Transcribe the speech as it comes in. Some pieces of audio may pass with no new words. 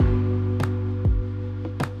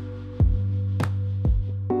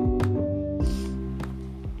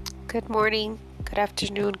Good morning, good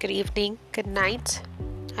afternoon, good evening, good night.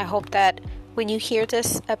 I hope that when you hear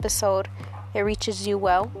this episode, it reaches you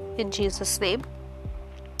well, in Jesus' name.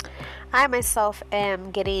 I myself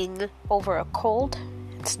am getting over a cold.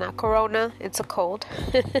 It's not corona, it's a cold.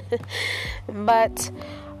 But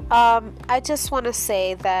I just want to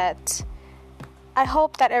say that I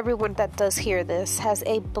hope that everyone that does hear this has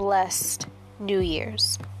a blessed New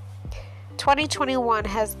Year's. 2021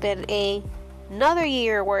 has been another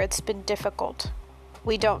year where it's been difficult.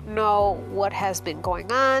 We don't know what has been going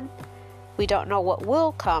on. We don't know what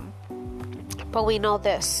will come. But we know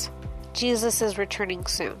this: Jesus is returning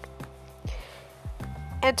soon.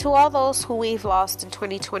 And to all those who we've lost in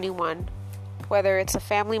 2021, whether it's a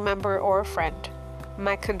family member or a friend,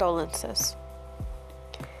 my condolences.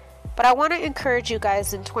 But I want to encourage you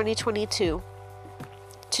guys in 2022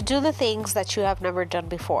 to do the things that you have never done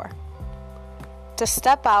before. To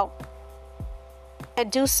step out and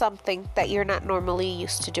do something that you're not normally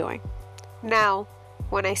used to doing. Now,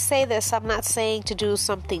 when I say this, I'm not saying to do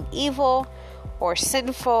something evil or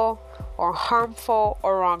sinful or harmful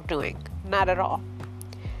or wrongdoing. Not at all.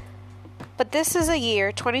 But this is a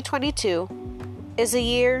year, 2022, is a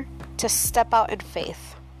year to step out in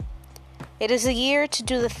faith. It is a year to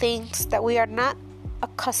do the things that we are not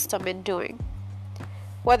accustomed in doing.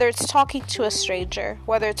 Whether it's talking to a stranger,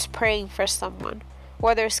 whether it's praying for someone,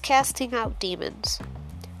 whether it's casting out demons,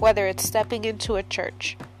 whether it's stepping into a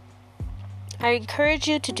church. I encourage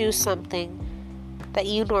you to do something that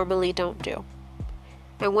you normally don't do.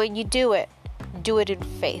 And when you do it in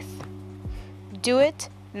faith. Do it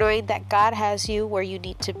knowing that God has you where you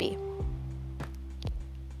need to be.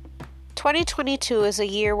 2022 is a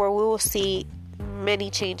year where we will see many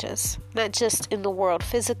changes, not just in the world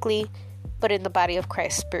physically, but in the body of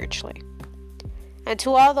Christ spiritually. And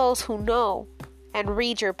to all those who know and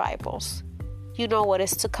read your Bibles, you know what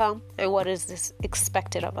is to come and what is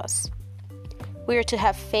expected of us. We are to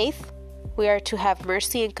have faith, we are to have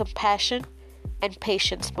mercy and compassion, and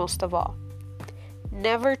patience most of all.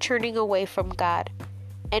 Never turning away from God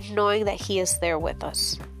and knowing that He is there with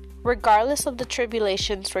us. Regardless of the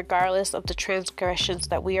tribulations, regardless of the transgressions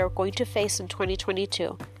that we are going to face in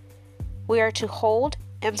 2022, we are to hold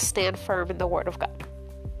and stand firm in the Word of God.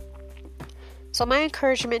 So my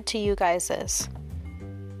encouragement to you guys is,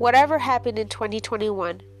 whatever happened in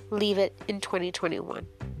 2021, leave it in 2021.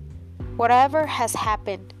 Whatever has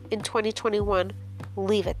happened in 2021,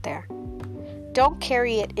 leave it there. Don't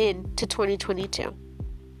carry it into 2022.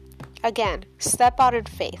 Again, step out in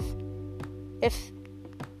faith. If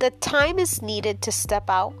the time is needed to step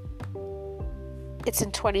out, it's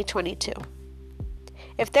in 2022.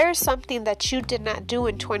 If there is something that you did not do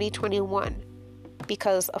in 2021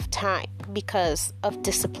 because of time, because of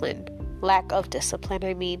discipline, lack of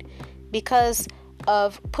discipline, because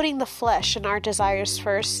of putting the flesh and our desires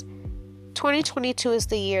first, 2022 is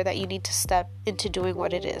the year that you need to step into doing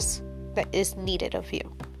what it is that is needed of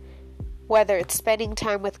you. Whether it's spending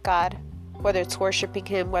time with God, whether it's worshiping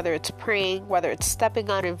Him, whether it's praying, whether it's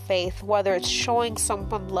stepping out in faith, whether it's showing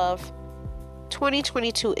someone love,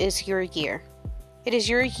 2022 is your year. It is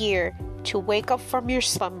your year to wake up from your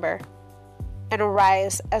slumber and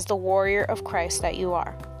arise as the warrior of Christ that you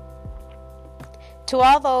are. To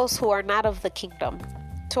all those who are not of the kingdom,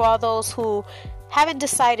 to all those who haven't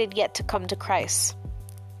decided yet to come to Christ,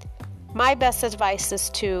 my best advice is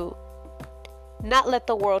to not let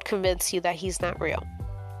the world convince you that He's not real.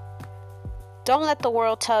 Don't let the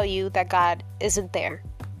world tell you that God isn't there,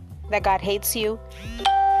 that God hates you,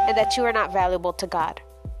 and that you are not valuable to God.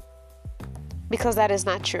 Because that is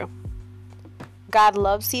not true. God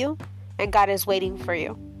loves you, and God is waiting for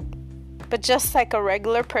you. But just like a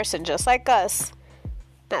regular person, just like us,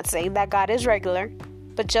 not saying that God is regular,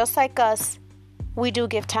 but just like us, we do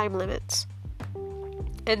give time limits.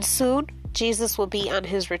 And soon, Jesus will be on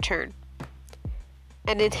His return.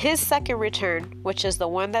 And in His second return, which is the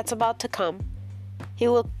one that's about to come, He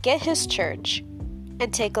will get His church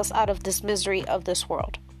and take us out of this misery of this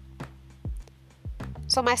world.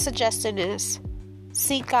 So my suggestion is,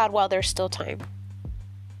 seek God while there's still time,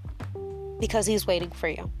 because He's waiting for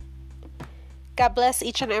you. God bless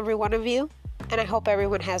each and every one of you, and I hope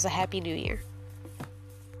everyone has a happy new year.